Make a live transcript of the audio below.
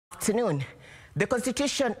afternoon. The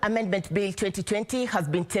Constitution Amendment Bill 2020 has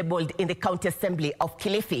been tabled in the County Assembly of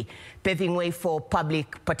Kilifi, paving way for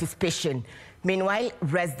public participation. Meanwhile,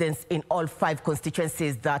 residents in all 5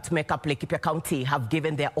 constituencies that make up Laikipia County have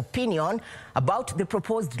given their opinion about the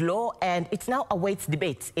proposed law, and it now awaits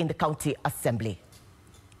debate in the County Assembly.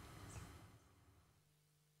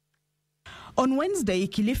 On Wednesday,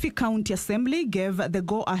 Kilifi County Assembly gave the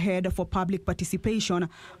go-ahead for public participation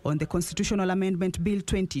on the Constitutional Amendment Bill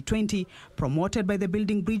 2020, promoted by the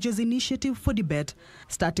Building Bridges Initiative for debate.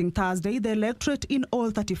 Starting Thursday, the electorate in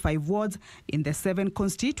all 35 wards in the 7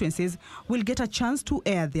 constituencies will get a chance to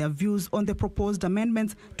air their views on the proposed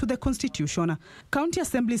amendments to the Constitution. County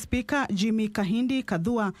Assembly Speaker Jimmy Kahindi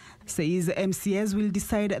Kadhua says MCAs will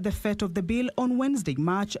decide the fate of the bill on Wednesday,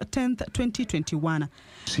 March 10th, 2021.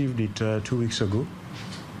 Received it 2 weeks ago,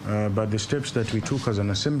 but the steps that we took as an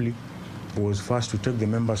assembly was first to take the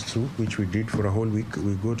members through, which we did for a whole week.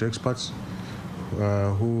 We got experts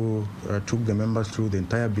who took the members through the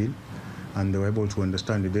entire bill, and they were able to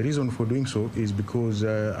understand it. The reason for doing so is because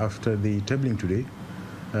after the tabling today,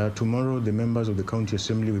 tomorrow the members of the County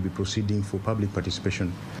Assembly will be proceeding for public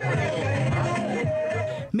participation.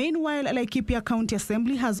 Meanwhile, Laikipia County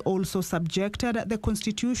Assembly has also subjected the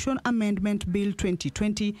Constitution Amendment Bill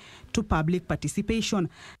 2020 to public participation.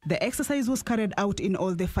 The exercise was carried out in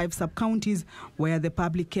all the 5 sub-counties, where the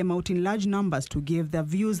public came out in large numbers to give their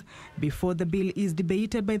views before the bill is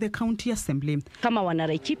debated by the County Assembly. Kama wana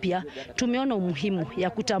Laikipia, tumeona umuhimu ya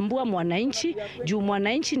kutambua mwananchi, juu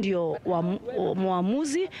mwananchi ndio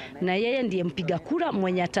muamuzi na yeye ndiye mpiga kura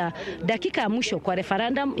mwenye dakika ya mwisho kwa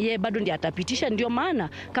referendum, yeye bado ndiye atapitisha. Ndio maana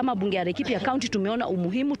kama bunge ya Laikipia County tumeona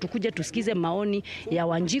umuhimu tukuje tusikize maoni ya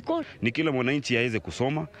Wanjiko. Ni kila mwananchi aweze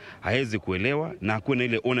kusoma, aweze kuelewa na akuwe na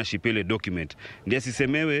ile ownership ile document. Ndio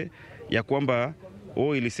asisemewe ya kwamba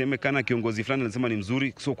ilisemekana kiongozi fulani anasema ni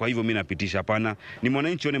mzuri, so kwa hivyo mimi napitisha. Hapana, ni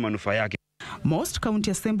mwananchi one manufaa yake. Most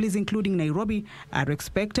county assemblies, including Nairobi, are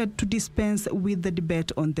expected to dispense with the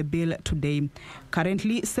debate on the bill today.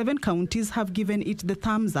 Currently, 7 counties have given it the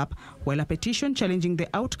thumbs up, while a petition challenging the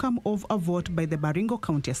outcome of a vote by the Baringo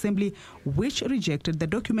County Assembly, which rejected the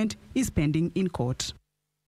document, is pending in court.